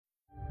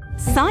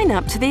Sign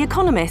up to The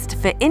Economist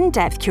for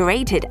in-depth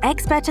curated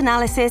expert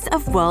analysis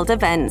of world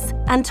events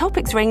and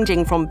topics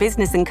ranging from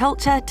business and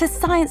culture to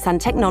science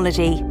and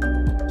technology.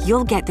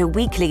 You'll get the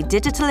weekly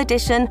digital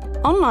edition,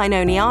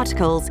 online-only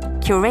articles,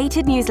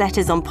 curated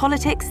newsletters on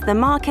politics, the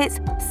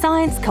markets,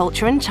 science,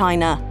 culture and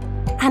China,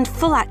 and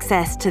full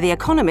access to The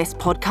Economist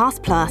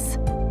Podcast Plus.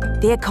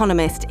 The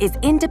Economist is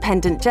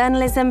independent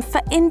journalism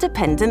for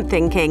independent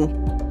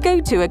thinking.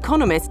 Go to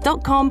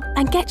economist.com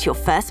and get your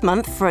first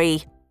month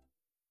free.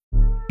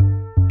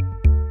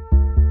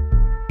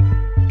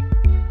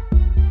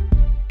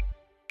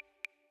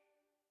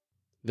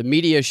 The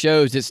media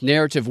shows its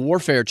narrative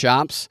warfare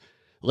chops.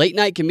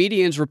 Late-night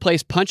comedians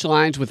replace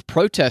punchlines with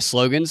protest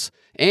slogans,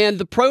 and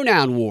the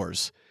pronoun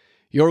wars.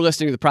 You're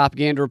listening to the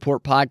Propaganda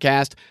Report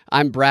podcast.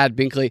 I'm Brad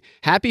Binkley.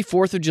 Happy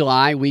 4th of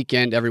July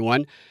weekend,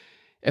 everyone.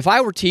 If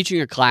I were teaching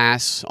a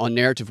class on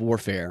narrative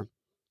warfare,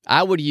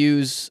 I would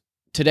use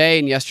today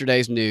and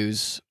yesterday's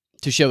news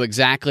to show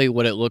exactly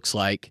what it looks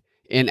like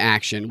in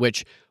action,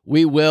 which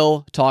we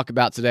will talk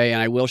about today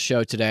and I will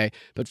show today.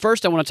 But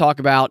first, I want to talk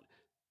about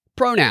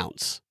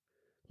pronouns.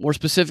 More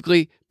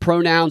specifically,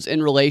 pronouns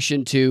in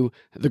relation to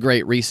the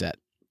Great Reset.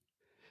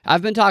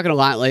 I've been talking a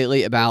lot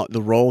lately about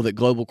the role that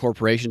global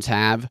corporations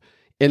have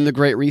in the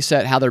Great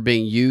Reset, how they're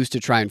being used to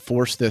try and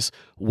force this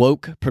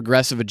woke,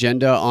 progressive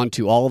agenda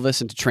onto all of us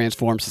and to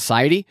transform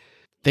society.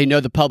 They know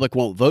the public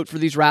won't vote for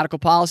these radical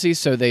policies,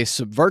 so they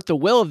subvert the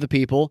will of the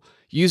people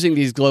using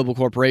these global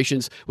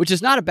corporations, which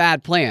is not a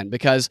bad plan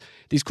because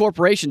these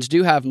corporations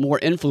do have more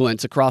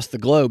influence across the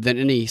globe than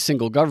any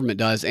single government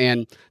does,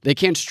 and they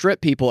can strip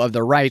people of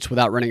their rights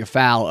without running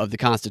afoul of the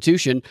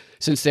Constitution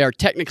since they are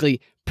technically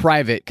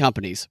private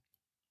companies.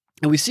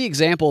 And we see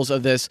examples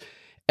of this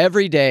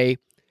every day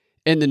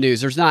in the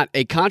news. There's not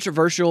a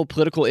controversial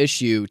political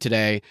issue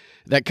today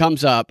that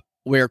comes up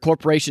where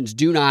corporations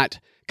do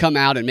not come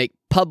out and make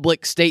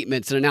public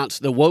statements and announce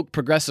the woke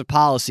progressive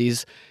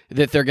policies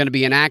that they're going to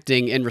be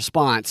enacting in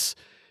response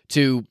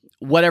to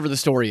whatever the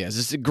story is.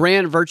 It's a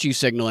grand virtue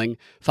signaling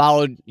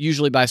followed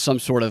usually by some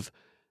sort of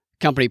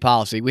company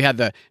policy. We had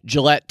the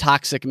Gillette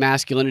toxic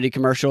masculinity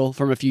commercial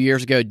from a few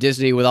years ago,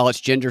 Disney with all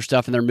its gender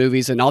stuff in their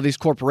movies, and all these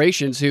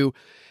corporations who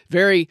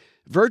very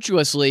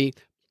virtuously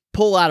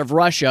pull out of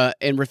Russia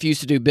and refuse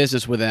to do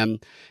business with them.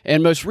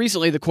 And most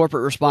recently, the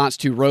corporate response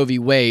to Roe v.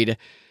 Wade.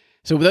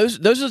 So those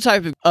are the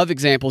type of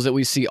examples that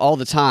we see all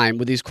the time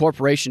with these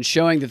corporations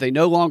showing that they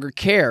no longer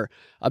care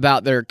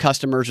about their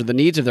customers or the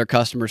needs of their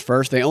customers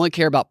first. They only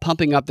care about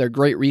pumping up their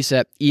Great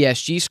Reset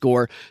ESG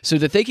score so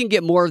that they can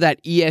get more of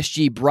that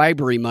ESG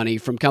bribery money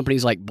from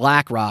companies like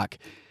BlackRock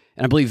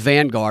and I believe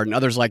Vanguard and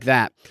others like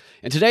that.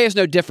 And today is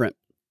no different.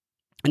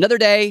 Another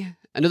day,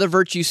 another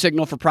virtue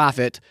signal for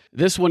profit,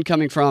 this one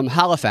coming from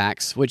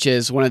Halifax, which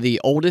is one of the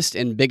oldest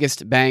and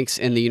biggest banks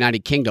in the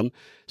United Kingdom.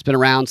 It's been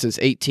around since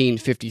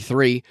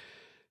 1853.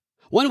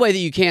 One way that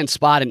you can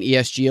spot an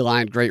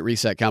ESG-aligned Great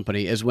Reset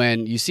company is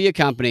when you see a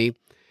company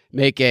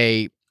make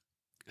a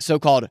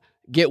so-called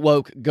get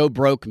woke, go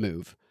broke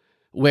move,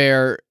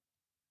 where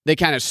they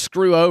kind of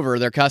screw over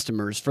their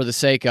customers for the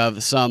sake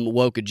of some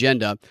woke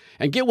agenda.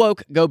 And get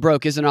woke, go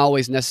broke isn't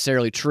always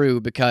necessarily true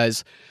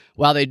because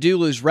while they do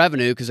lose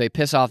revenue because they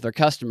piss off their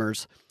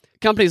customers,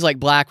 companies like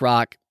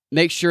BlackRock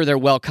make sure they're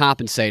well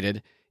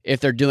compensated if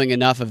they're doing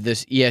enough of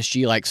this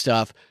ESG-like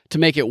stuff to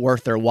make it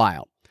worth their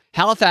while.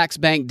 Halifax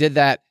Bank did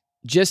that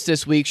just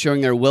this week,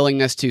 showing their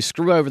willingness to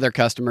screw over their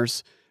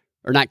customers,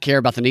 or not care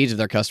about the needs of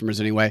their customers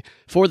anyway,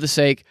 for the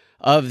sake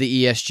of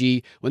the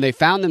ESG, when they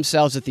found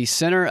themselves at the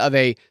center of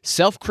a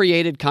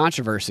self-created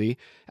controversy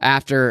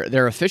after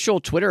their official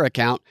Twitter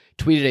account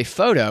tweeted a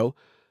photo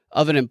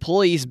of an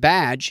employee's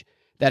badge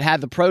that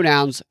had the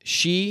pronouns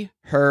she,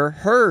 her,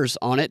 hers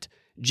on it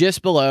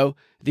just below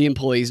the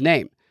employee's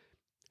name.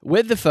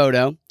 With the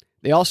photo,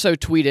 they also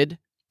tweeted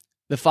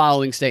the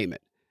following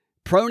statement: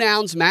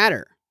 "Pronouns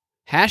matter.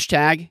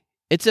 Hashtag,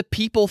 it's a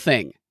people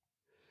thing."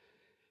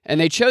 And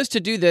they chose to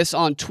do this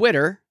on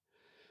Twitter,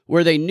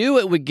 where they knew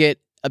it would get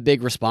a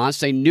big response,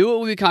 they knew it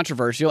would be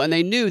controversial, and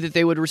they knew that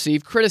they would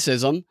receive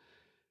criticism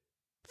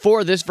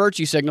for this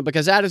virtue signal,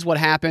 because that is what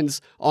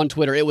happens on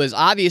Twitter. It was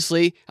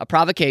obviously a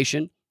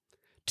provocation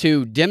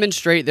to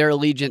demonstrate their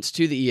allegiance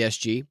to the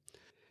ESG.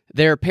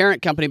 Their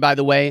parent company, by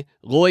the way,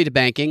 Lloyd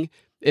Banking,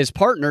 is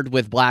partnered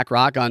with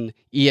BlackRock on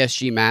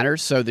ESG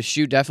matters, so the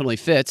shoe definitely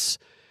fits.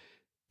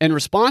 In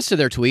response to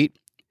their tweet,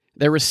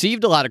 they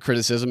received a lot of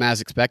criticism,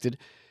 as expected.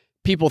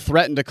 People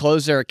threatened to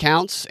close their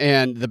accounts,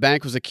 and the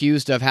bank was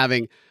accused of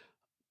having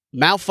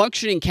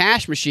malfunctioning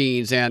cash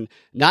machines and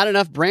not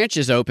enough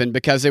branches open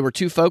because they were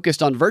too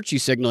focused on virtue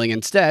signaling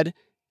instead,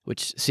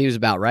 which seems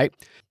about right.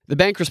 The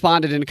bank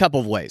responded in a couple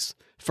of ways.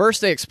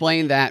 First, they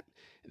explained that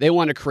they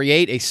want to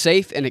create a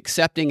safe and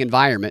accepting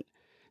environment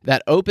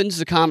that opens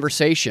the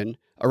conversation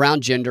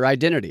around gender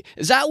identity.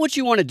 Is that what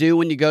you want to do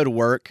when you go to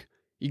work?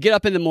 You get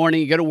up in the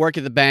morning, you go to work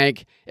at the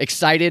bank,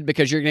 excited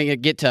because you're going to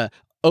get to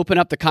open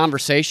up the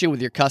conversation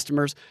with your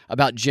customers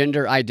about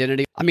gender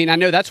identity. I mean, I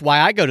know that's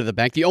why I go to the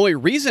bank. The only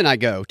reason I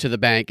go to the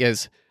bank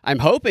is I'm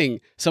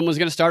hoping someone's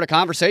going to start a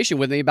conversation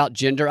with me about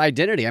gender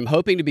identity. I'm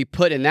hoping to be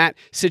put in that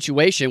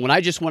situation when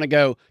I just want to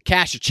go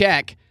cash a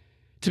check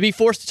to be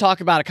forced to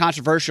talk about a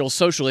controversial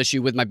social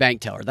issue with my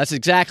bank teller. That's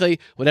exactly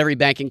what every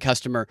banking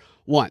customer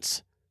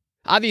wants.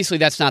 Obviously,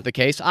 that's not the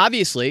case.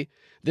 Obviously,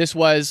 this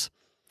was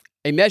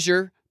a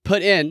measure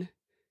put in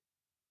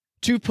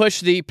to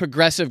push the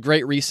progressive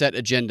Great Reset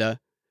agenda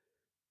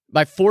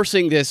by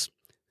forcing this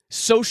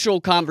social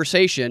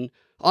conversation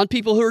on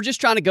people who are just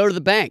trying to go to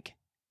the bank.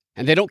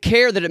 And they don't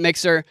care that it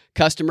makes their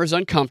customers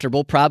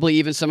uncomfortable, probably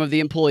even some of the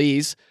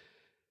employees,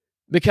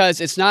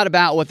 because it's not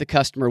about what the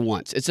customer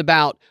wants. It's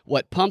about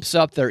what pumps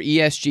up their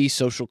ESG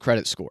social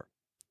credit score.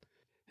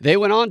 They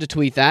went on to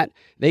tweet that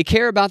they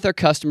care about their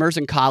customers'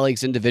 and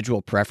colleagues'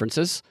 individual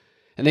preferences,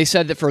 and they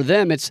said that for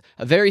them, it's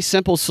a very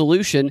simple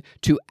solution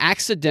to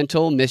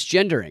accidental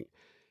misgendering.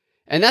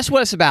 And that's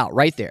what it's about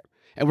right there.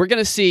 And we're going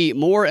to see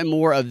more and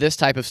more of this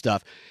type of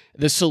stuff.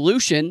 The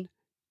solution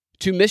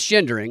to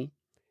misgendering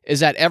is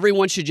that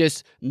everyone should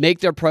just make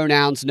their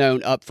pronouns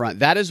known up front.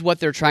 That is what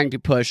they're trying to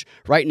push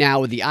right now,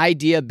 with the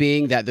idea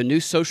being that the new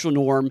social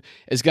norm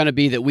is going to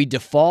be that we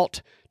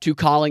default to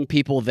calling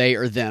people they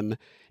or them.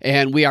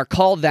 And we are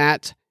called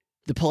that.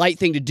 The polite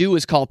thing to do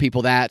is call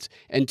people that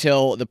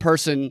until the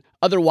person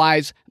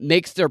otherwise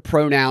makes their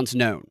pronouns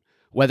known,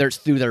 whether it's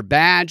through their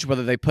badge,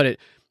 whether they put it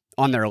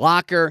on their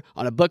locker,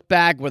 on a book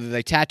bag, whether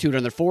they tattoo it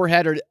on their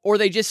forehead, or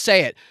they just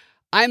say it.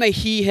 I'm a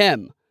he,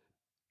 him.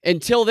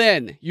 Until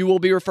then, you will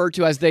be referred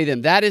to as they,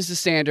 them. That is the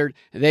standard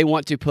they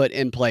want to put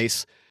in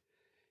place.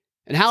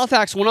 And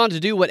Halifax went on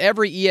to do what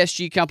every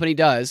ESG company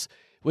does,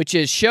 which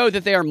is show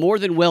that they are more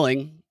than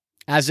willing,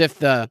 as if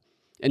the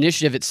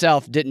initiative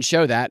itself didn't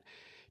show that,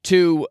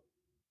 to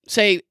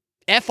say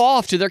F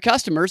off to their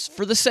customers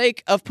for the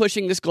sake of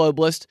pushing this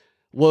globalist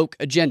woke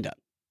agenda.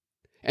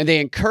 And they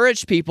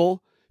encouraged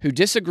people who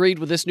disagreed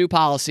with this new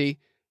policy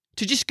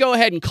to just go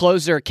ahead and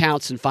close their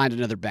accounts and find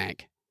another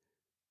bank.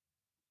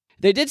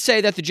 They did say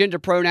that the gender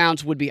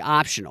pronouns would be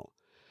optional,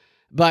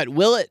 but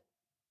will it?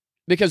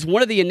 Because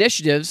one of the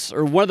initiatives,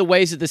 or one of the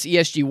ways that this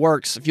ESG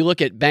works, if you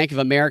look at Bank of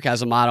America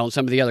as a model and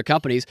some of the other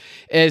companies,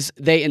 is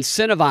they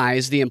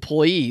incentivize the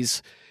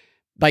employees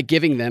by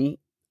giving them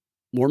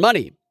more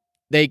money.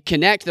 They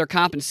connect their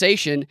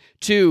compensation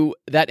to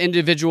that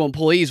individual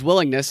employee's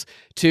willingness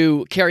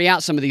to carry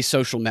out some of these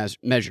social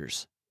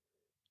measures.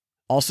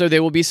 Also, they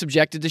will be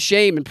subjected to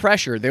shame and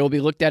pressure. They will be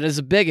looked at as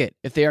a bigot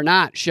if they are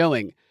not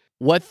showing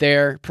what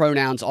their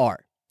pronouns are.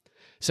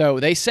 So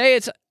they say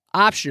it's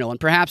optional, and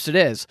perhaps it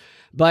is.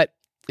 But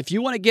if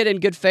you want to get in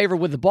good favor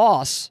with the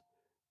boss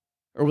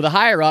or with the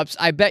higher-ups,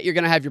 I bet you're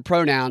going to have your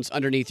pronouns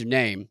underneath your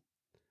name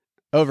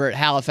over at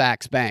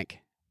Halifax Bank.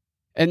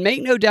 And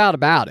make no doubt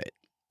about it,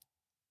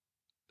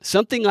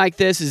 something like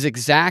this is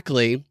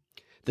exactly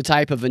the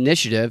type of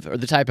initiative or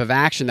the type of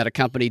action that a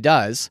company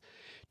does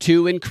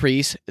to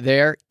increase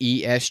their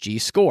ESG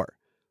score.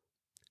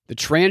 The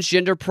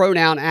transgender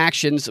pronoun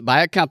actions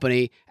by a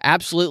company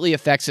absolutely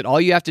affects it. All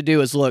you have to do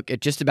is look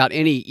at just about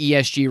any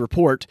ESG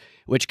report,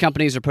 which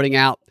companies are putting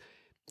out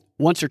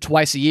once or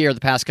twice a year the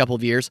past couple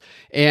of years,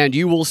 and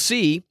you will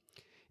see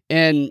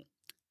in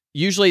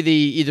usually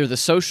either the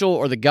social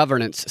or the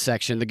governance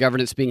section, the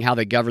governance being how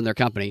they govern their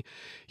company,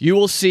 you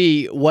will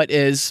see what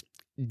is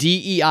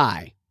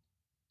DEI.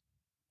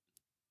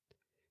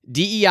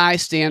 DEI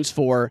stands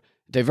for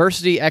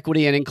diversity,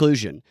 equity, and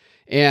inclusion.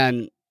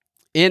 And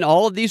in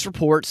all of these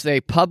reports, they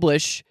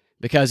publish,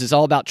 because it's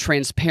all about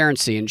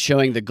transparency and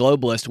showing the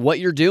globalist what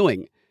you're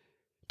doing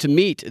to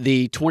meet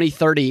the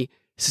 2030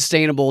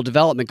 Sustainable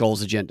Development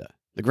Goals agenda,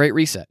 the Great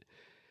Reset.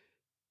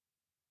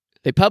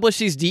 They publish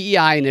these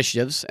DEI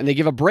initiatives, and they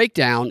give a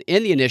breakdown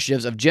in the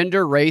initiatives of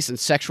gender, race, and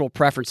sexual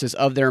preferences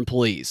of their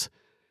employees.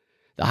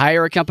 The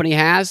higher a company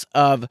has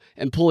of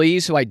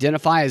employees who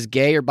identify as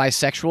gay or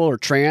bisexual or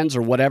trans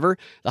or whatever,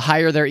 the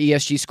higher their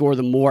ESG score,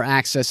 the more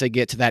access they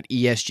get to that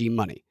ESG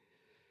money.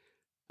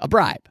 A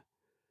bribe.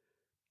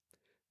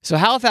 So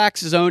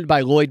Halifax is owned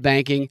by Lloyd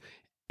Banking,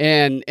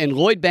 and in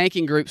Lloyd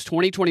Banking Group's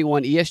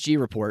 2021 ESG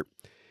report,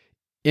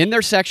 in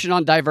their section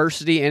on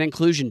diversity and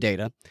inclusion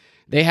data,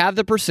 they have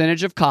the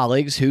percentage of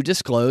colleagues who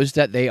disclose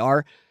that they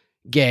are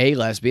gay,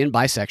 lesbian,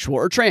 bisexual,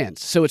 or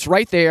trans. So it's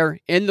right there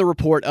in the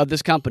report of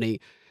this company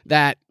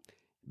that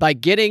by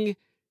getting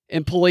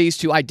employees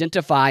to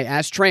identify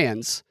as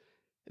trans,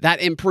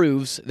 that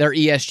improves their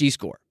ESG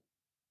score.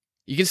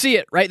 You can see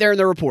it right there in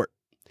the report.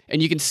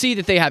 And you can see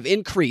that they have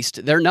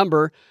increased their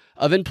number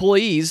of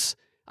employees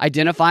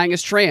identifying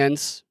as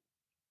trans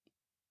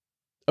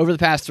over the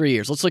past 3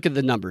 years. Let's look at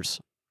the numbers.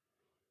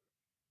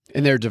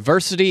 In their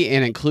diversity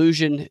and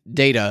inclusion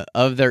data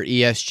of their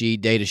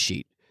ESG data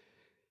sheet,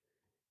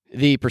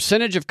 the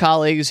percentage of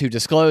colleagues who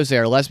disclose they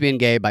are lesbian,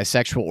 gay,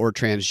 bisexual, or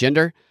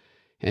transgender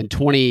in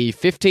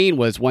 2015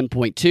 was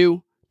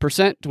 1.2%,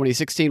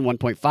 2016,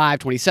 1.5%,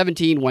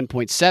 2017,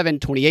 1.7%,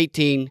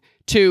 2018,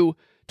 2%,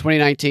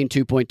 2019,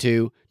 2.2,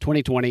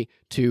 2020,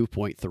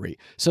 2.3.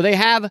 So they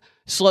have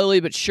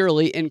slowly but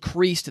surely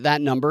increased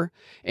that number.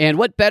 And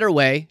what better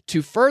way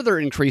to further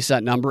increase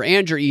that number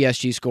and your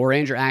ESG score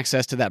and your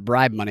access to that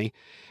bribe money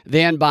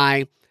than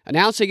by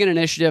announcing an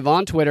initiative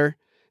on Twitter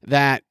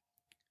that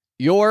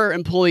your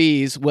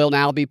employees will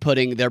now be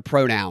putting their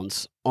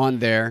pronouns on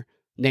their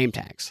name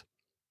tags.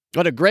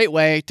 What a great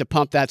way to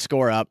pump that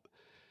score up.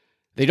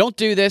 They don't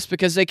do this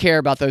because they care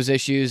about those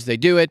issues. They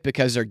do it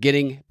because they're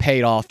getting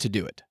paid off to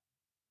do it.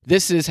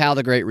 This is how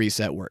the Great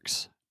Reset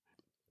works.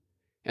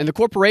 And the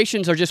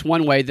corporations are just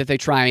one way that they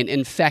try and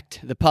infect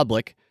the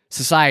public,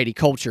 society,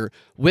 culture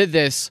with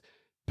this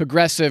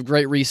progressive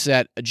Great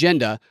Reset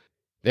agenda.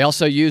 They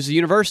also use the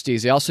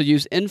universities. They also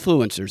use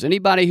influencers,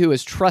 anybody who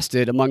is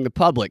trusted among the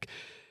public.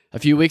 A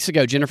few weeks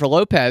ago, Jennifer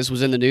Lopez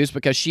was in the news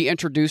because she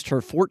introduced her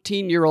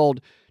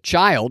 14-year-old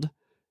child, it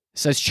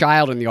says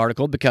child in the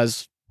article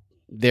because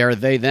they're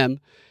they, them,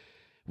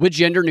 with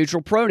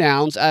gender-neutral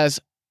pronouns as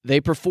they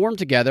performed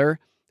together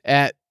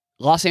at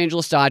Los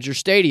Angeles Dodger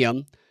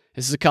Stadium.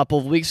 This is a couple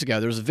of weeks ago.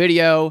 There was a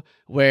video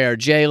where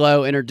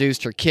J-Lo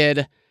introduced her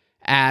kid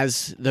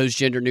as those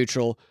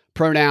gender-neutral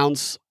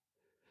pronouns.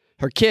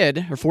 Her kid,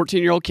 her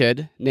 14-year-old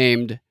kid,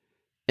 named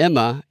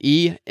Emma,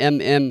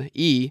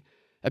 E-M-M-E,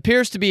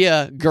 appears to be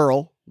a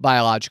girl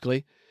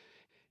biologically.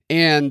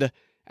 And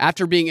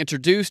after being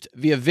introduced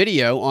via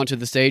video onto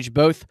the stage,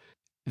 both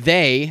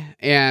they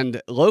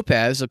and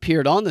Lopez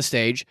appeared on the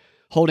stage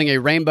holding a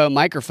rainbow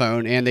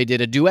microphone, and they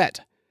did a duet,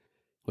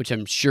 which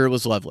I'm sure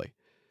was lovely.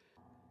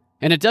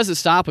 And it doesn't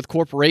stop with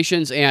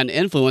corporations and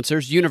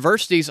influencers.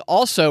 Universities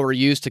also are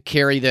used to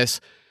carry this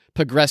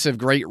progressive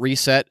Great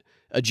Reset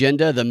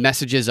agenda, the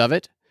messages of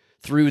it,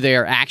 through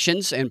their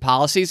actions and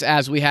policies.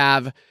 As we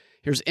have,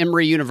 here's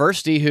Emory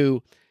University,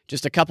 who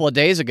just a couple of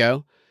days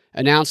ago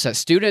announced that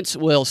students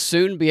will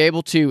soon be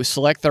able to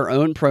select their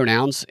own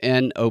pronouns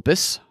in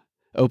Opus.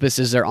 Opus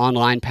is their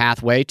online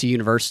pathway to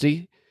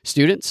university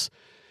students.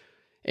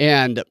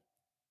 And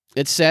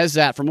it says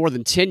that for more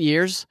than 10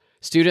 years,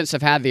 students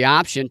have had the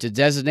option to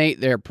designate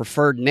their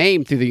preferred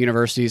name through the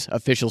university's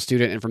official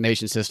student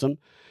information system.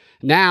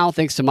 Now,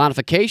 thanks to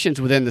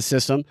modifications within the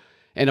system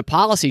and a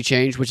policy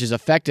change which is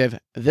effective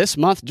this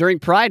month during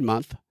Pride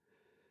Month,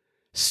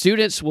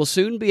 students will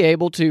soon be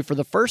able to, for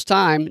the first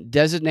time,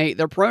 designate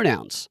their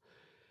pronouns.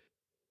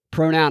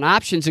 Pronoun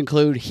options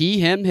include he,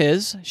 him,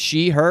 his,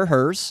 she, her,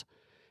 hers,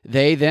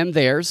 they, them,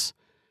 theirs,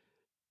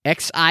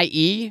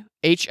 XIE,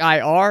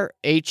 HIR,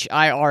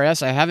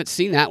 HIRS. I haven't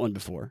seen that one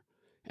before.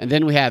 And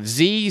then we have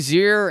Z,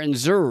 Zir, and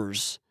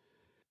Zers.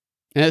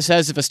 And it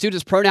says if a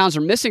student's pronouns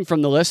are missing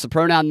from the list, the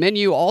pronoun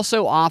menu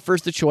also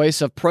offers the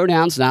choice of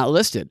pronouns not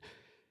listed,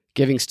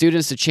 giving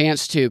students a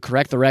chance to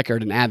correct the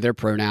record and add their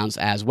pronouns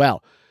as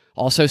well.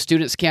 Also,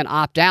 students can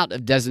opt out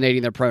of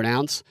designating their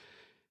pronouns.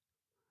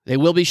 They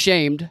will be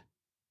shamed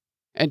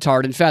and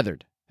tarred and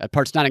feathered. That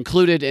part's not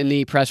included in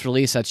the press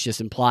release. That's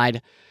just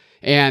implied.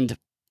 And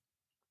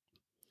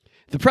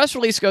the press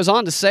release goes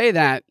on to say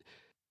that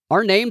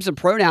our names and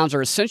pronouns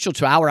are essential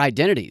to our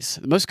identities,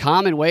 the most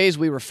common ways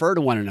we refer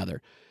to one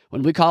another.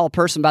 When we call a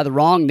person by the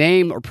wrong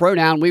name or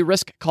pronoun, we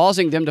risk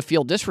causing them to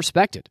feel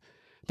disrespected.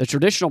 The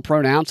traditional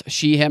pronouns,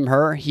 she, him,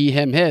 her, he,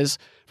 him, his,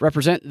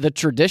 represent the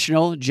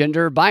traditional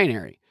gender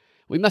binary.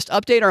 We must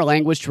update our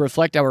language to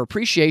reflect our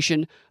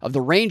appreciation of the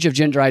range of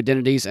gender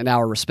identities and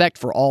our respect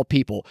for all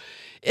people.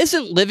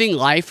 Isn't living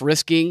life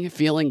risking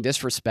feeling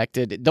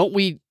disrespected? Don't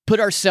we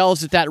put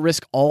ourselves at that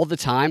risk all the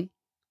time?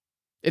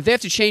 If they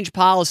have to change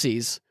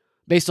policies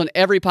based on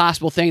every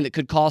possible thing that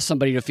could cause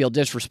somebody to feel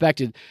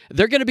disrespected,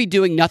 they're going to be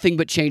doing nothing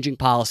but changing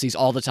policies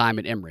all the time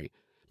at Emory.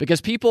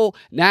 Because people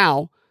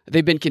now,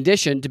 they've been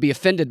conditioned to be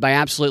offended by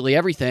absolutely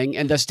everything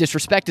and thus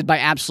disrespected by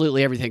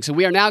absolutely everything. So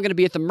we are now going to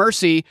be at the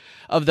mercy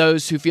of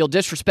those who feel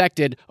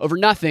disrespected over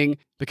nothing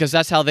because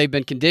that's how they've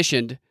been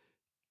conditioned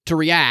to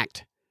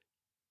react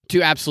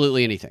to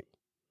absolutely anything.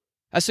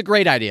 That's a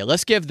great idea.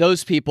 Let's give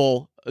those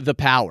people the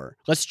power.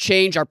 Let's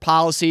change our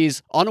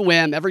policies on a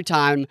whim every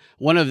time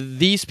one of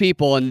these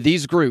people in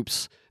these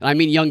groups, and I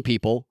mean young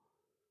people,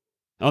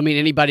 I don't mean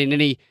anybody in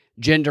any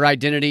gender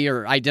identity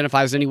or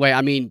identifies any way,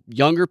 I mean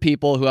younger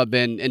people who have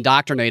been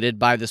indoctrinated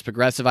by this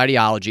progressive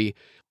ideology.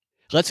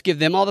 Let's give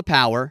them all the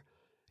power,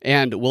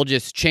 and we'll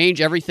just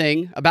change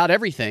everything about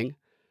everything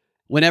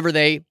whenever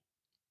they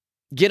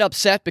get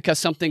upset because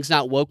something's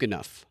not woke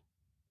enough.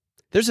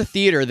 There's a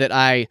theater that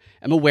I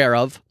am aware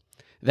of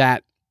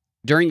that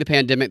during the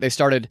pandemic, they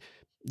started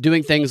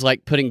doing things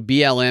like putting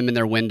BLM in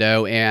their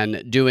window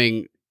and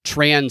doing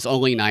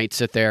trans-only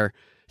nights at their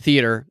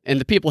theater.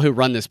 And the people who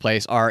run this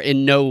place are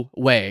in no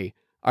way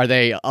are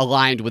they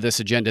aligned with this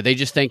agenda. They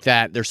just think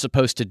that they're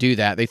supposed to do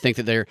that. They think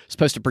that they're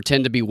supposed to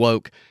pretend to be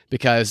woke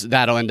because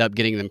that'll end up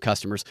getting them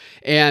customers.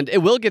 And it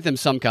will get them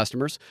some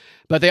customers.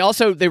 But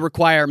they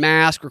require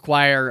masks,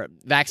 require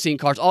vaccine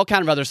cards, all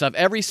kind of other stuff.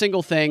 Every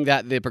single thing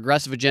that the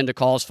progressive agenda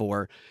calls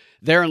for,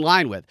 they're in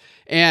line with.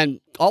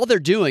 And all they're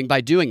doing by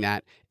doing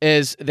that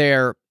is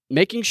they're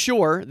making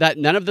sure that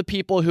none of the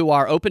people who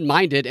are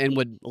open-minded and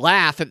would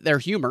laugh at their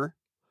humor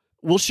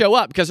will show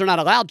up because they're not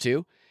allowed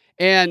to.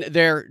 And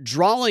they're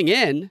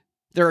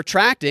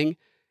attracting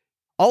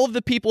all of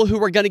the people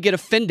who are going to get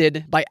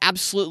offended by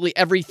absolutely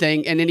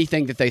everything and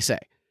anything that they say.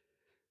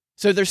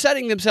 So they're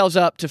setting themselves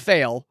up to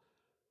fail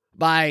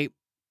by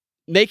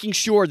making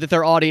sure that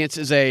their audience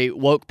is a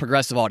woke,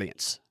 progressive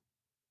audience.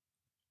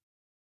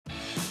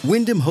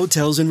 Wyndham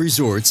Hotels and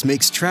Resorts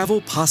makes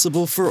travel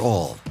possible for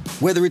all.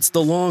 Whether it's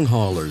the long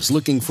haulers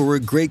looking for a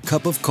great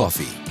cup of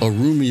coffee, a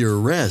roomier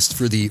rest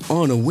for the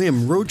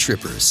on-a-whim road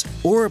trippers,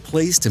 or a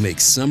place to make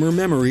summer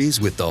memories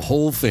with the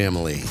whole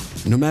family.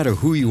 No matter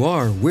who you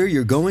are, where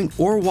you're going,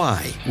 or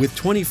why, with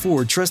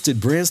 24 trusted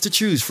brands to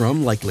choose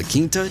from like La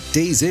Quinta,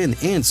 Days Inn,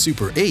 and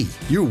Super 8,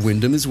 your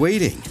Wyndham is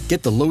waiting.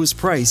 Get the lowest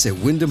price at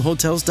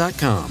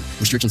WyndhamHotels.com.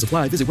 Restrictions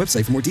apply. Visit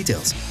website for more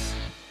details.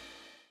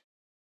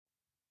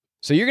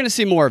 So you're going to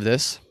see more of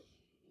this,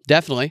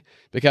 definitely,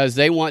 because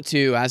they want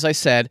to, as I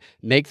said,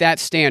 make that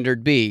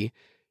standard be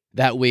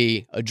that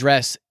we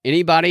address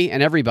anybody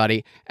and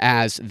everybody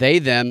as they,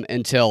 them,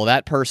 until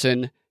that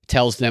person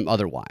tells them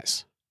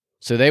otherwise.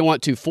 So they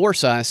want to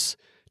force us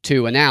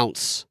to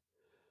announce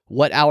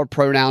what our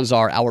pronouns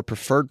are, our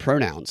preferred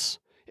pronouns,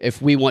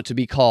 if we want to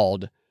be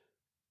called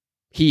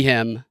he,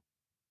 him,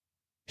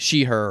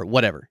 she, her,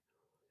 whatever.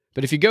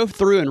 But if you go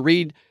through and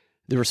read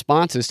the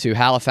responses to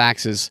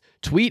Halifax's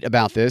tweet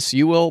about this,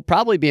 you will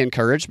probably be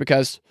encouraged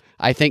because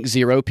I think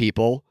 0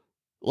 people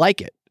like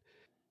it.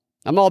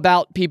 I'm all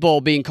about people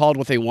being called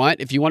what they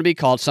want. If you want to be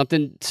called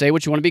something, say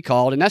what you want to be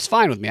called, and that's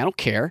fine with me. I don't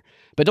care.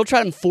 But don't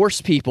try to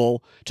force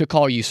people to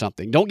call you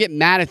something. Don't get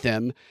mad at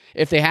them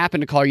if they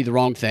happen to call you the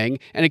wrong thing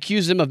and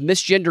accuse them of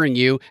misgendering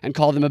you and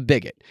call them a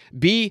bigot.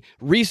 Be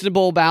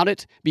reasonable about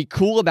it. Be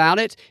cool about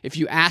it. If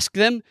you ask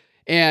them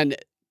and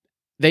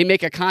they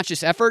make a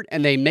conscious effort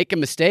and they make a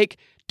mistake,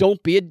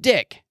 don't be a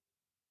dick.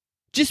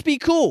 Just be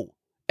cool,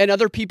 and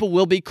other people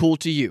will be cool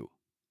to you.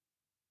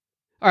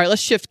 All right,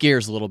 let's shift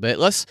gears a little bit.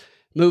 Let's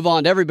move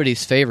on to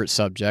everybody's favorite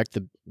subject,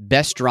 the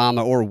best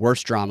drama or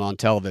worst drama on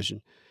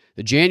television,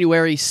 the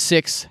January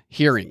 6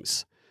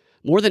 hearings.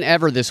 More than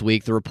ever this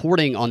week, the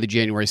reporting on the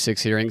January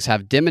 6 hearings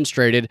have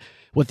demonstrated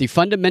what the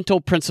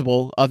fundamental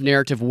principle of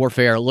narrative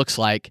warfare looks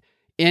like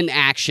in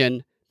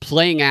action,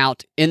 playing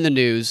out in the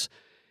news,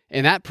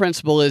 and that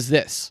principle is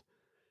this.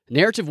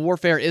 Narrative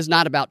warfare is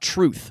not about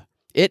truth.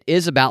 It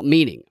is about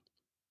meaning.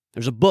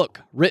 There's a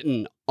book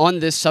written on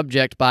this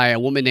subject by a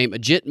woman named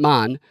Ajit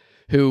Maan,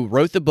 who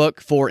wrote the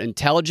book for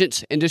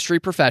intelligence industry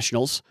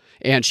professionals,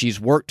 and she's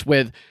worked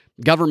with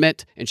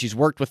government and she's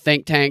worked with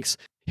think tanks.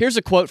 Here's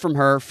a quote from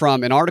her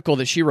from an article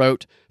that she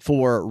wrote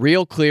for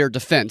Real Clear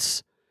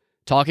Defense,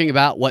 talking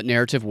about what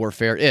narrative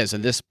warfare is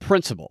and this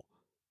principle.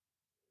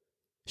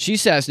 She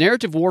says,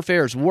 narrative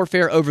warfare is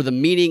warfare over the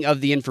meaning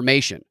of the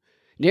information.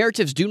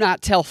 Narratives do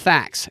not tell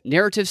facts.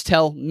 Narratives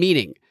tell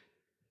meaning.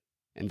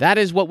 And that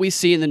is what we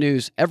see in the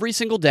news every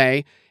single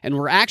day, and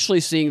we're actually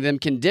seeing them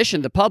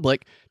condition the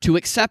public to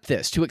accept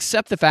this, to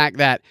accept the fact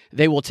that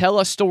they will tell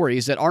us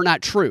stories that are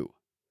not true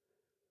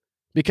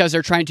because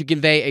they're trying to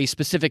convey a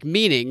specific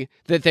meaning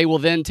that they will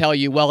then tell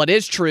you, well, it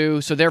is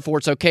true, so therefore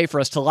it's okay for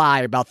us to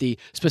lie about the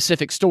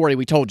specific story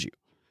we told you.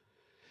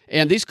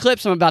 And these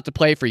clips I'm about to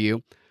play for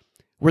you,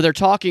 where they're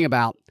talking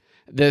about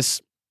this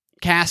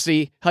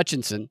Cassie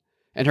Hutchinson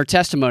and her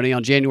testimony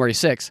on January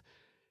 6th,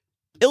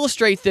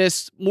 illustrate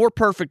this more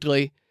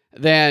perfectly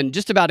than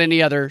just about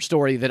any other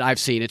story that I've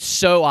seen. It's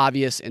so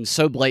obvious and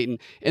so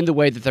blatant in the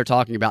way that they're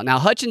talking about. Now,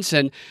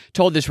 Hutchinson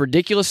told this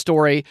ridiculous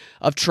story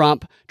of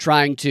Trump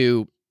trying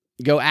to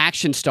go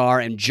action star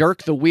and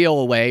jerk the wheel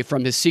away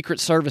from his Secret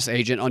Service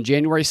agent on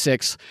January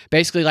 6th,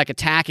 basically like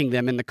attacking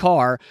them in the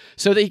car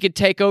so that he could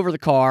take over the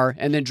car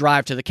and then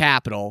drive to the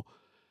Capitol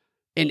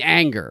in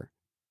anger.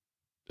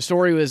 The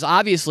story was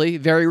obviously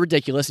very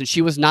ridiculous, and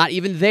she was not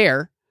even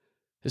there.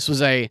 This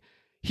was a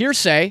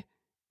hearsay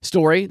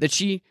story that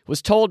she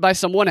was told by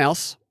someone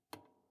else.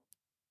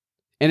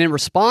 And in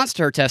response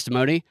to her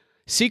testimony,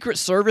 Secret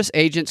Service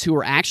agents who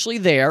were actually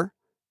there,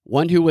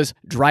 one who was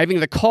driving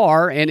the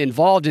car and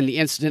involved in the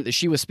incident that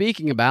she was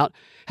speaking about,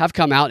 have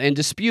come out and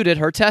disputed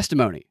her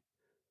testimony.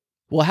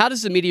 Well, how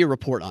does the media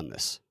report on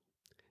this?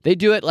 They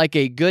do it like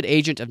a good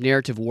agent of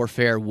narrative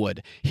warfare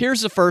would.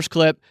 Here's the first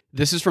clip.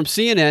 This is from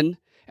CNN,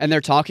 and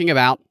they're talking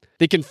about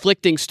the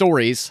conflicting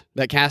stories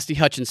that Cassie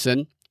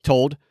Hutchinson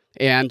told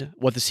and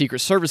what the Secret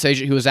Service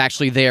agent who was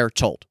actually there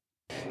told.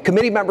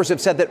 Committee members have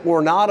said that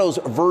Ornato's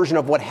version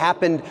of what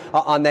happened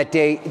on that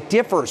day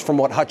differs from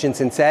what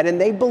Hutchinson said,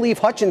 and they believe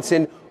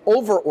Hutchinson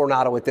over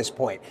Ornato at this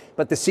point.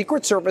 But the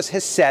Secret Service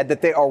has said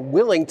that they are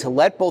willing to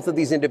let both of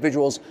these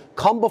individuals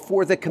come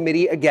before the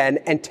committee again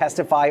and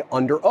testify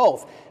under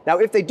oath. Now,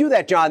 if they do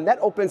that, John, that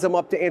opens them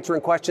up to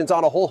answering questions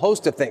on a whole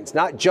host of things,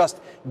 not just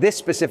this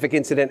specific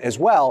incident as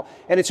well.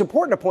 And it's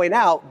important to point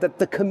out that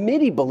the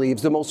committee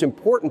believes the most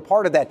important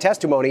part of that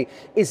testimony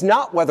is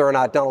not whether or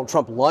not Donald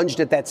Trump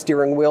lunged at that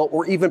steering wheel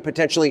or even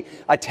potentially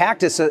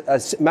attacked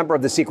a member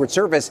of the Secret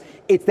Service.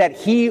 It's that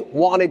he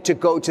wanted to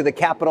go to the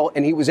Capitol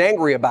and he was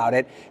angry about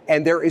it.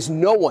 And there is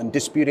no one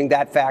disputing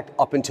that fact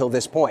up until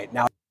this point.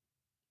 Now,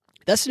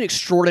 that's an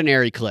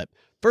extraordinary clip.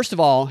 First of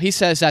all, he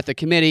says that the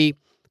committee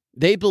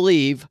They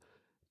believe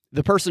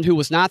the person who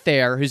was not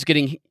there, who's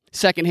getting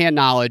secondhand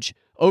knowledge,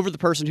 over the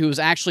person who was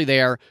actually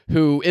there,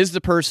 who is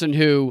the person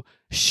who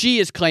she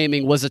is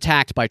claiming was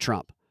attacked by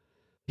Trump.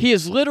 He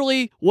is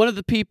literally one of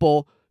the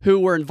people who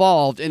were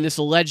involved in this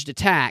alleged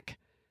attack.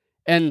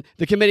 And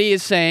the committee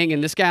is saying,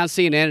 and this guy on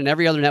CNN and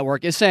every other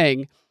network is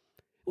saying,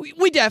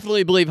 we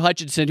definitely believe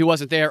Hutchinson, who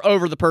wasn't there,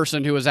 over the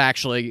person who was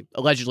actually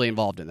allegedly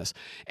involved in this.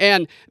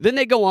 And then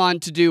they go on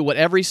to do what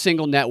every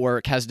single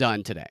network has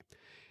done today.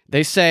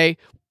 They say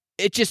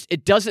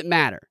it doesn't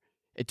matter.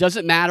 It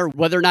doesn't matter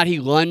whether or not he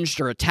lunged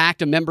or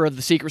attacked a member of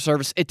the Secret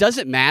Service. It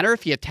doesn't matter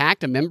if he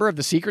attacked a member of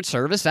the Secret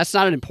Service. That's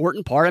not an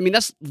important part. I mean,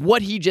 that's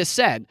what he just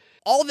said.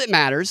 All that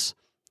matters,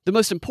 the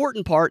most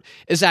important part,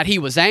 is that he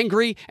was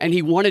angry and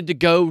he wanted to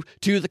go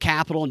to the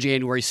Capitol on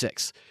January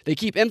 6th. They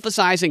keep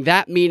emphasizing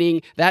that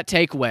meaning, that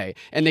takeaway,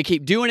 and they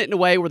keep doing it in a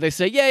way where they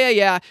say,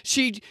 yeah,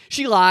 she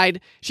lied,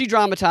 she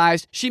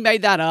dramatized, she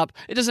made that up.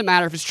 It doesn't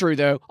matter if it's true,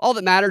 though. All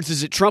that matters is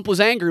that Trump was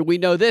angry, we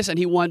know this, and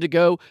he wanted to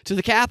go to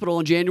the Capitol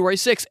on January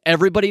 6th.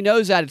 Everybody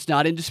knows that. It's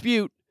not in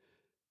dispute.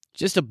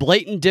 Just a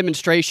blatant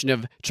demonstration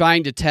of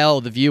trying to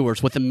tell the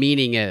viewers what the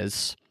meaning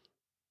is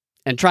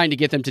and trying to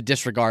get them to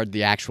disregard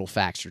the actual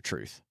facts or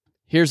truth.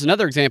 Here's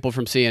another example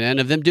from CNN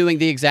of them doing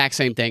the exact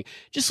same thing.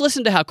 Just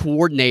listen to how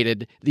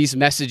coordinated these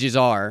messages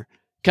are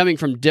coming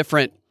from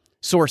different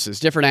sources,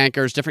 different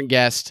anchors, different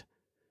guests.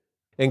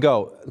 And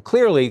go.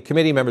 Clearly,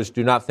 committee members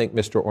do not think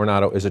Mr.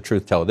 Ornato is a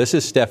truth teller. This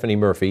is Stephanie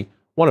Murphy,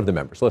 one of the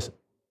members. Listen.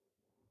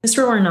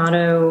 Mr.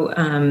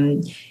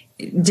 Ornato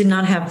did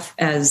not have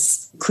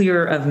as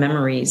clear of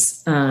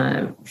memories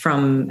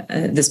from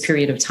this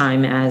period of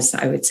time as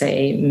I would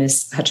say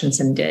Ms.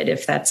 Hutchinson did,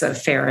 if that's a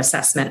fair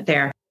assessment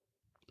there.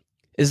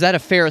 Is that a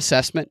fair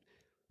assessment?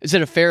 Is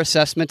it a fair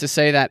assessment to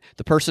say that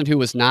the person who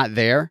was not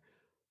there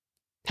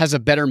has a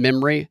better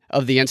memory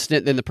of the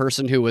incident than the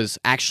person who was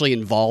actually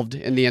involved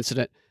in the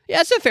incident?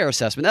 Yeah, it's a fair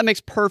assessment. That makes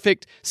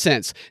perfect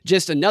sense.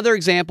 Just another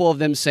example of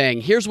them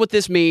saying, here's what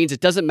this means. It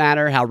doesn't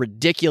matter how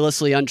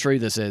ridiculously untrue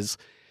this is.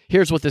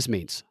 Here's what this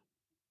means.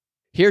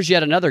 Here's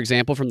yet another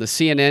example from the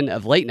CNN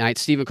of late night,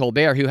 Stephen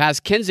Colbert, who has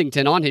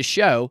Kensington on his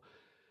show.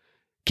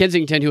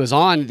 Kensington, who is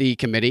on the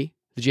committee,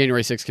 the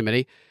January 6th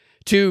committee,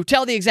 to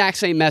tell the exact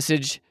same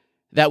message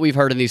that we've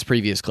heard in these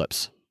previous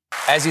clips.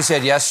 As you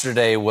said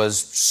yesterday, was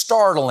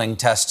startling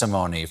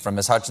testimony from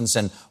Ms.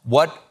 Hutchinson.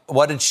 What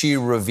did she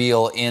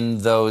reveal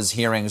in those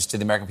hearings to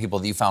the American people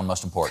that you found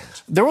most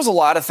important? There was a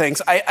lot of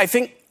things. I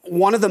think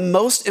one of the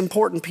most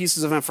important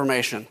pieces of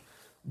information,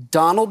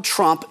 Donald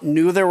Trump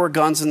knew there were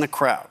guns in the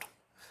crowd.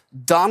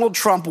 Donald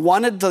Trump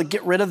wanted to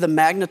get rid of the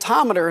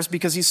magnetometers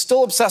because he's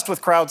still obsessed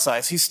with crowd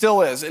size. He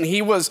still is. And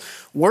he was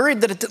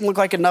worried that it didn't look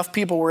like enough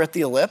people were at the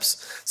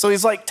ellipse. So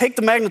he's like, take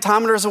the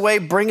magnetometers away,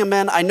 bring them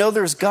in. I know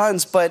there's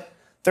guns, but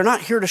they're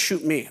not here to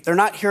shoot me. They're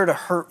not here to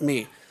hurt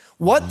me.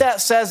 What that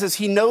says is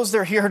he knows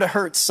they're here to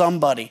hurt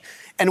somebody.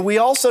 And we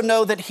also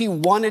know that he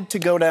wanted to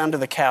go down to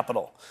the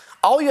Capitol.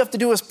 All you have to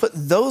do is put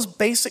those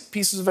basic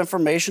pieces of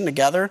information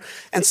together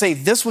and say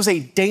this was a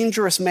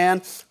dangerous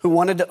man who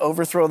wanted to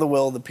overthrow the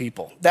will of the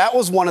people. That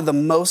was one of the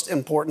most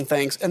important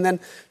things. And then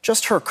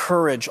just her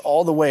courage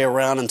all the way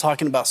around and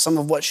talking about some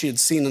of what she had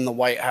seen in the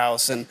White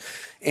House. I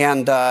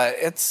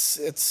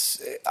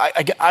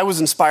was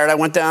inspired. I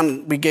went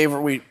down,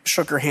 we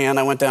shook her hand.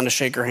 I went down to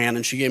shake her hand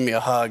and she gave me a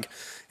hug.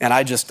 And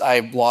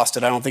I lost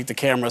it. I don't think the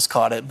cameras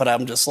caught it, but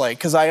I'm just like,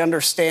 because I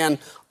understand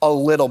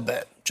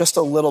just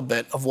a little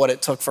bit of what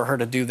it took for her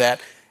to do that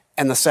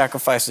and the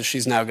sacrifices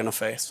she's now going to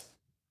face.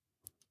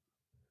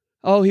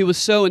 Oh, he was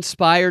so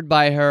inspired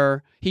by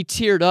her. He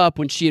teared up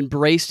when she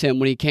embraced him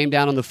when he came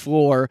down on the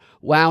floor.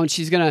 Wow, and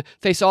she's going to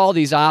face all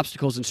these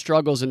obstacles and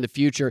struggles in the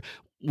future.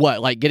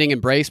 What, like getting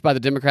embraced by the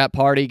Democrat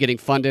Party, getting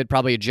funded,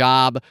 probably a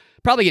job,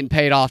 probably getting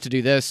paid off to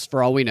do this,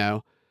 for all we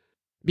know.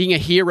 Being a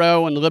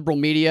hero in the liberal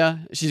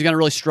media, she's going to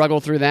really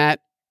struggle through that.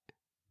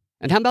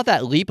 And how about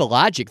that leap of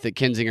logic that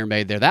Kinzinger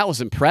made there? That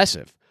was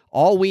impressive.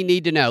 All we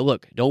need to know,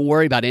 look, don't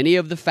worry about any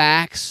of the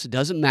facts. It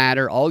doesn't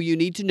matter. All you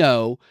need to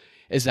know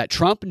is that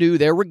Trump knew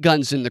there were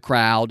guns in the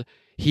crowd.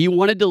 He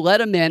wanted to let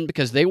them in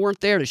because they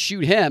weren't there to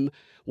shoot him.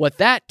 What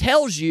that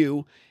tells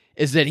you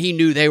is that he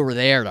knew they were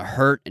there to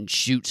hurt and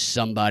shoot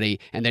somebody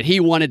and that he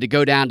wanted to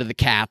go down to the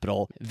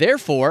Capitol.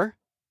 Therefore,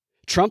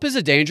 Trump is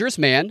a dangerous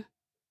man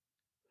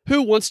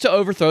who wants to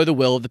overthrow the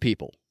will of the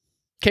people.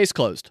 Case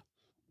closed.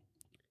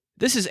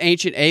 This is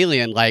ancient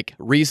alien-like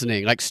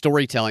reasoning, like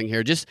storytelling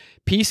here, just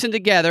piecing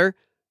together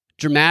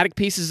dramatic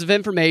pieces of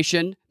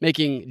information,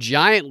 making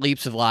giant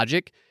leaps of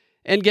logic,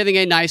 and giving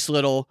a nice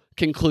little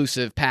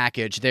conclusive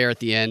package there at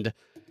the end.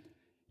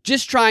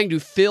 Just trying to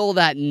fill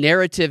that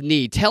narrative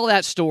need, tell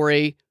that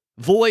story,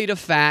 void of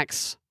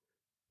facts,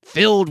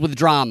 filled with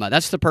drama.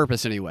 That's the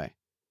purpose anyway.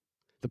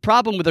 The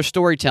problem with their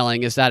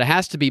storytelling is that it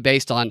has to be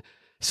based on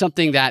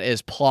something that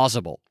is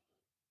plausible.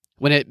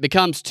 When it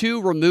becomes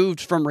too removed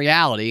from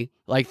reality,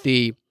 like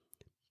the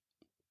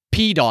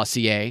P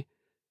dossier,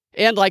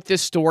 and like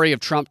this story of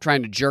Trump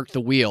trying to jerk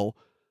the wheel,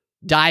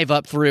 dive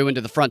up through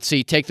into the front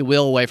seat, take the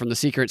wheel away from the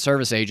Secret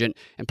Service agent,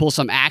 and pull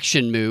some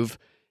action move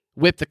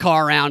whip the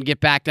car around, get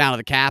back down to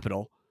the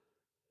Capitol.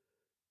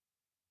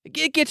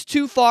 It gets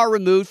too far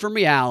removed from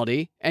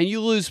reality, and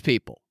you lose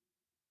people.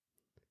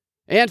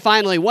 And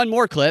finally, one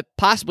more clip,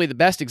 possibly the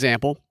best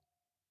example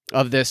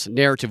of this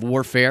narrative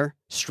warfare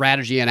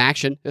strategy in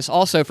action. This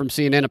also from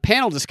CNN, a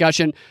panel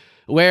discussion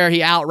where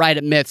he outright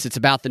admits it's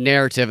about the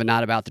narrative and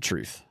not about the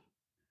truth.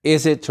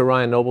 Is it, to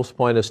Ryan Noble's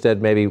point,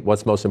 instead maybe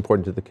what's most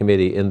important to the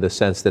committee in the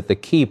sense that the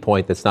key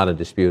point that's not in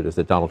dispute is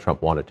that Donald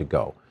Trump wanted to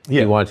go.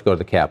 Yeah. He wanted to go to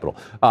the Capitol.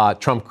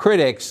 Trump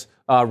critics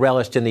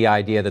relished in the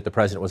idea that the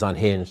president was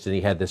unhinged and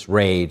he had this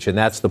rage, and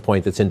that's the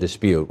point that's in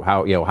dispute.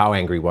 How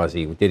angry was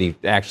he? Did he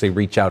actually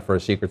reach out for a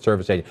Secret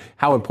Service agent?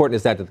 How important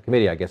is that to the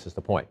committee, I guess, is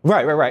the point.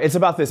 Right. It's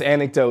about this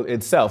anecdote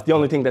itself. The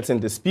only thing that's in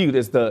dispute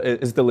is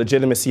the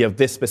legitimacy of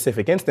this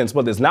specific instance.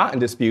 What is not in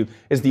dispute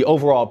is the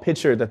overall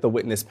picture that the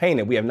witness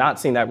painted. We have not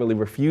seen that really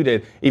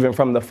refuted, even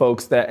from the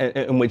folks that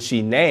in which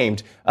she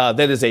named.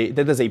 That is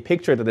a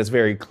picture that is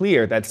very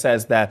clear that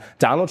says that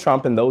Donald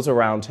Trump and those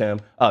around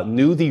him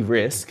knew the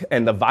risk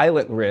and the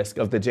violent risk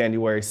of the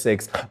January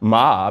 6th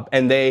mob,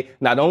 and they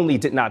not only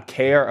did not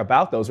care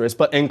about those risks,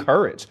 but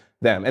encouraged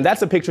them. And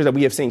that's a picture that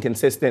we have seen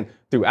consistent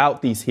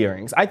throughout these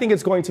hearings. I think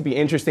it's going to be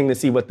interesting to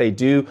see what they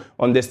do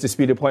on this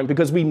disputed point,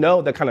 because we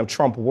know the kind of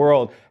Trump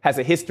world has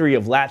a history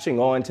of latching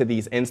on to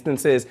these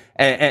instances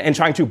and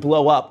trying to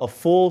blow up a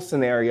full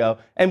scenario.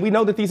 And we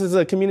know that this is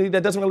a community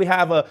that doesn't really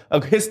have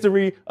a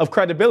history of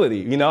credibility.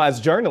 You know,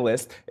 as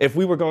journalists, if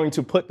we were going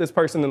to put this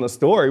person in the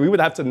story, we would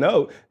have to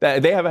note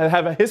that they have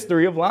a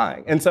history of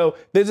lying. And so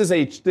this is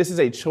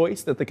a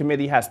choice that the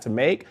committee has to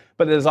make,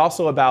 but it is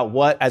also about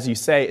what, as you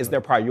say, is their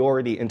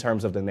priority in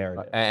terms of the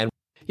narrative. And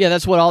yeah,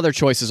 that's what all their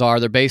choices are.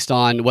 They're based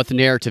on what the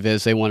narrative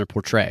is they want to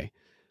portray.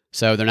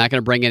 So they're not going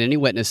to bring in any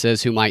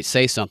witnesses who might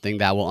say something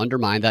that will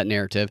undermine that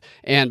narrative.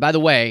 And by the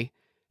way,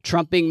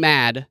 Trump being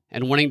mad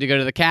and wanting to go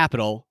to the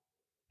Capitol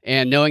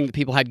and knowing that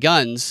people had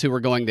guns who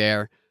were going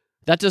there,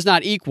 that does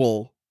not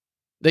equal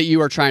that you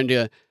are trying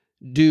to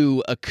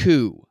do a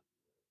coup.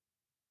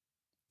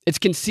 It's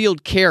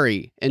concealed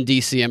carry in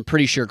D.C., I'm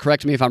pretty sure.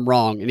 Correct me if I'm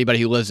wrong, anybody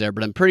who lives there,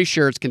 but I'm pretty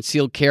sure it's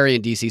concealed carry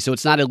in D.C., so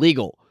it's not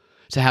illegal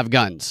to have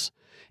guns.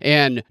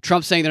 And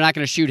Trump saying they're not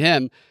going to shoot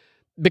him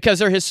because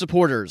they're his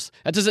supporters.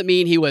 That doesn't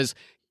mean he was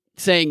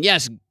saying,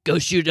 yes, go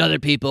shoot other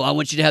people. I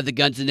want you to have the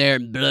guns in there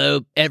and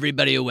blow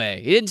everybody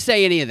away. He didn't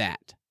say any of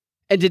that.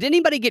 And did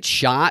anybody get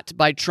shot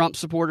by Trump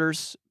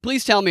supporters?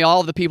 Please tell me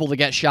all of the people that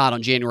get shot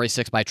on January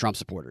 6th by Trump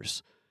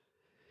supporters.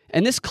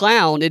 And this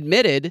clown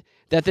admitted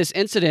that this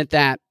incident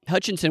that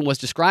Hutchinson was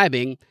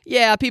describing,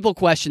 yeah, people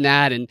question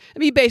that. And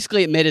he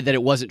basically admitted that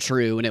it wasn't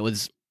true and it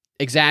was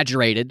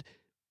exaggerated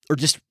or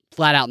just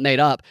flat out made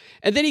up.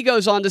 And then he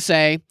goes on to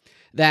say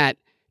that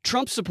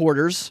Trump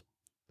supporters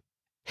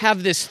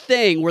have this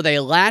thing where they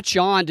latch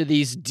on to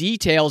these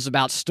details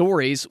about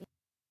stories,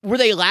 where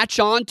they latch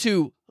on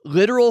to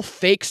literal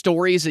fake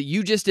stories that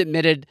you just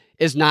admitted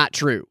is not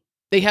true.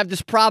 They have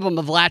this problem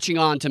of latching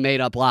on to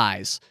made up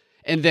lies.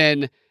 And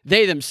then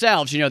they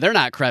themselves, they're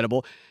not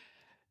credible.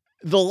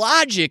 The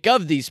logic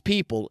of these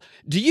people,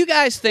 do you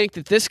guys think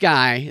that this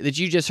guy that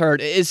you just heard,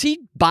 is he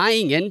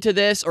buying into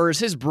this, or is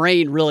his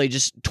brain really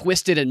just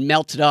twisted and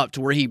melted up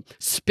to where he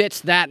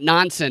spits that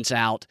nonsense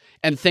out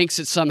and thinks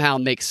it somehow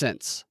makes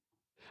sense?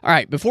 All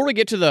right, before we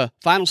get to the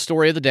final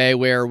story of the day,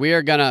 where we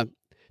are going to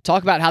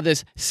talk about how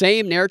this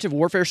same narrative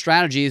warfare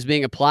strategy is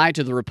being applied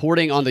to the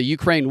reporting on the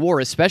Ukraine war,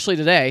 especially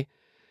today,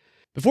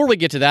 before we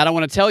get to that, I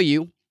want to tell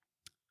you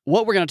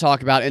what we're going to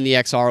talk about in the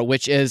XR,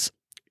 which is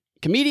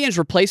comedians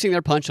replacing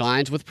their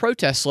punchlines with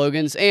protest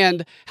slogans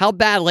and how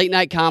bad late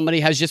night comedy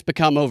has just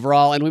become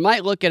overall. And we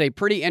might look at a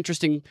pretty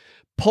interesting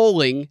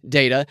polling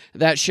data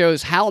that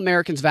shows how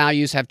Americans'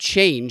 values have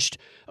changed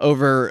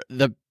over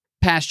the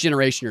past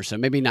generation or so,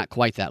 maybe not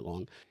quite that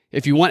long.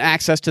 If you want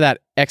access to that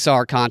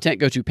XR content,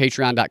 go to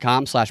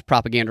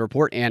patreon.com/propaganda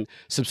report and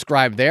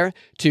subscribe there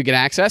to get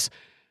access.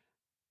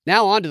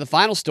 Now on to the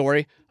final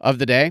story of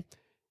the day.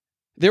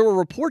 There were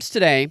reports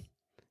today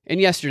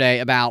and yesterday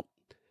about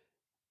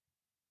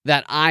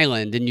that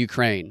island in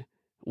Ukraine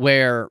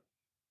where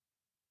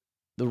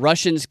the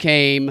Russians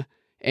came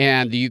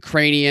and the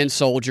Ukrainian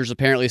soldiers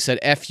apparently said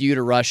F you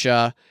to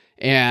Russia.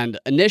 And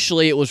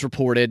initially it was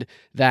reported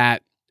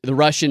that the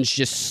Russians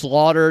just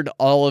slaughtered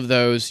all of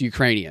those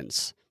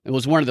Ukrainians. It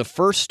was one of the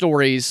first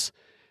stories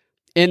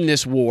in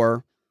this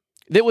war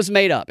that was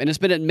made up. And it's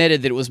been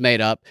admitted that it was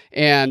made up.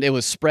 And it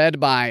was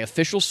spread by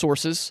official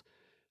sources,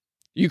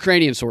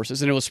 Ukrainian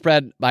sources, and it was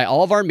spread by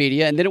all of our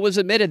media, and then it was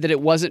admitted that it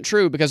wasn't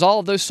true because all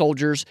of those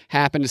soldiers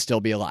happened to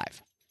still be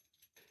alive.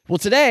 Well,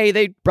 today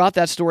they brought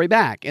that story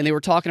back, and they were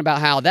talking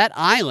about how that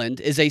island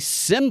is a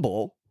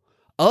symbol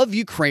of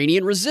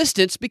Ukrainian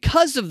resistance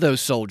because of those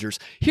soldiers.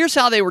 Here's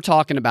how they were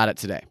talking about it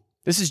today.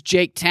 This is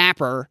Jake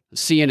Tapper,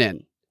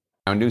 CNN.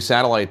 Now, new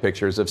satellite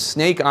pictures of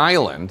Snake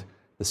Island,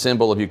 the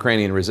symbol of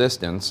Ukrainian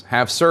resistance,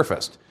 have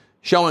surfaced,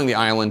 showing the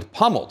island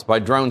pummeled by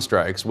drone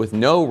strikes with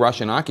no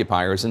Russian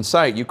occupiers in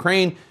sight.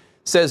 Ukraine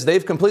says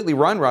they've completely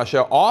run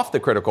Russia off the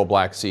critical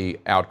Black Sea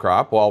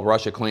outcrop, while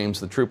Russia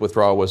claims the troop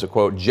withdrawal was a,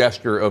 quote,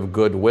 gesture of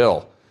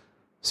goodwill.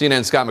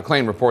 CNN's Scott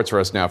McLean reports for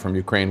us now from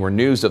Ukraine, where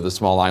news of the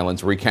small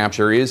island's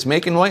recapture is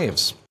making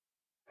waves.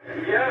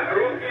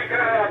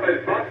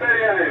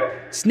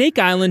 Snake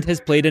Island has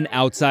played an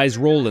outsized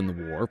role in the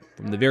war.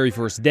 From the very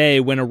first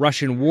day when a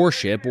Russian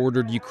warship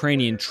ordered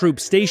Ukrainian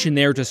troops stationed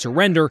there to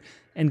surrender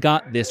and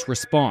got this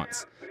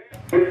response.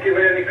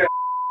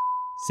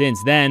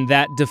 Since then,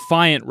 that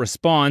defiant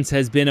response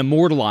has been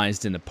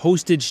immortalized in a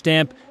postage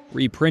stamp,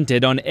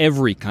 reprinted on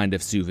every kind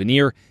of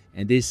souvenir,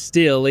 and is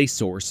still a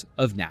source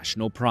of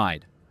national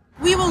pride.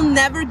 We will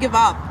never give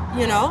up,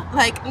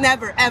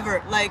 never,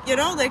 ever.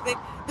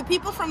 The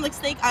people from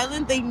Snake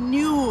Island, they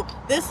knew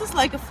this is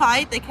like a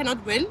fight they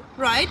cannot win,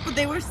 right? But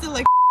they were still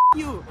like,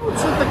 you.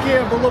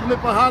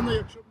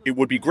 It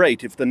would be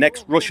great if the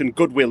next Russian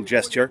goodwill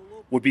gesture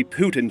would be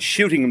Putin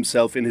shooting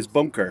himself in his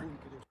bunker.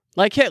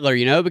 Like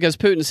Hitler, because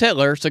Putin's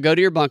Hitler, so go to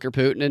your bunker,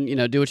 Putin,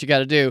 and, do what you got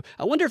to do.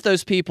 I wonder if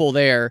those people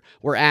there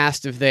were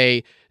asked if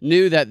they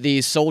knew that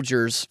these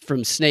soldiers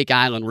from Snake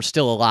Island were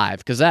still alive,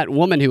 because that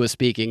woman who was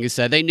speaking, who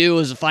said they knew it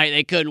was a fight,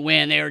 they couldn't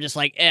win, they were just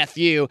like, F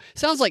you,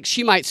 sounds like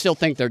she might still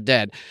think they're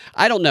dead.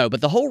 I don't know,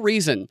 but the whole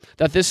reason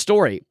that this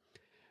story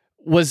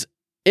was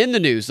in the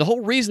news, the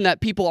whole reason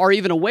that people are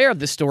even aware of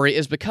this story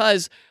is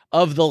because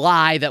of the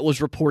lie that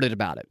was reported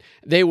about it.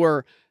 They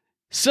were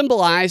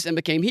symbolized and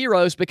became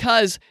heroes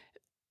because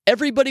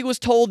everybody was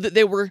told that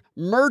they were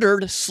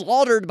murdered,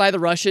 slaughtered by the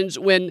Russians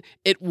when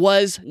it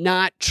was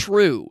not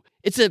true.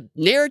 It's a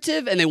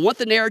narrative, and they want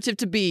the narrative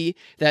to be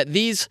that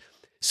these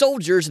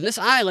soldiers in this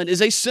island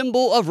is a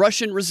symbol of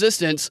Russian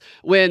resistance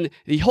when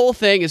the whole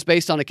thing is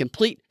based on a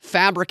complete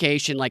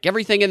fabrication, like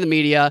everything in the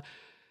media.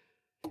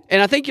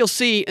 And I think you'll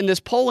see in this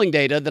polling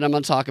data that I'm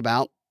going to talk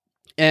about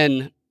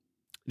in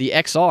the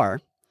XR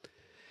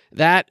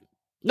that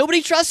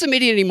nobody trusts the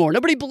media anymore.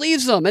 Nobody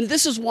believes them. And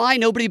this is why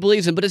nobody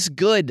believes them. But it's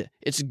good.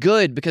 It's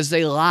good because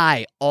they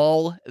lie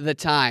all the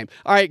time.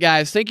 All right,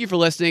 guys. Thank you for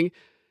listening.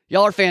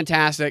 Y'all are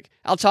fantastic.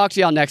 I'll talk to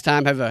y'all next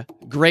time. Have a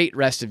great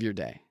rest of your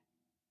day.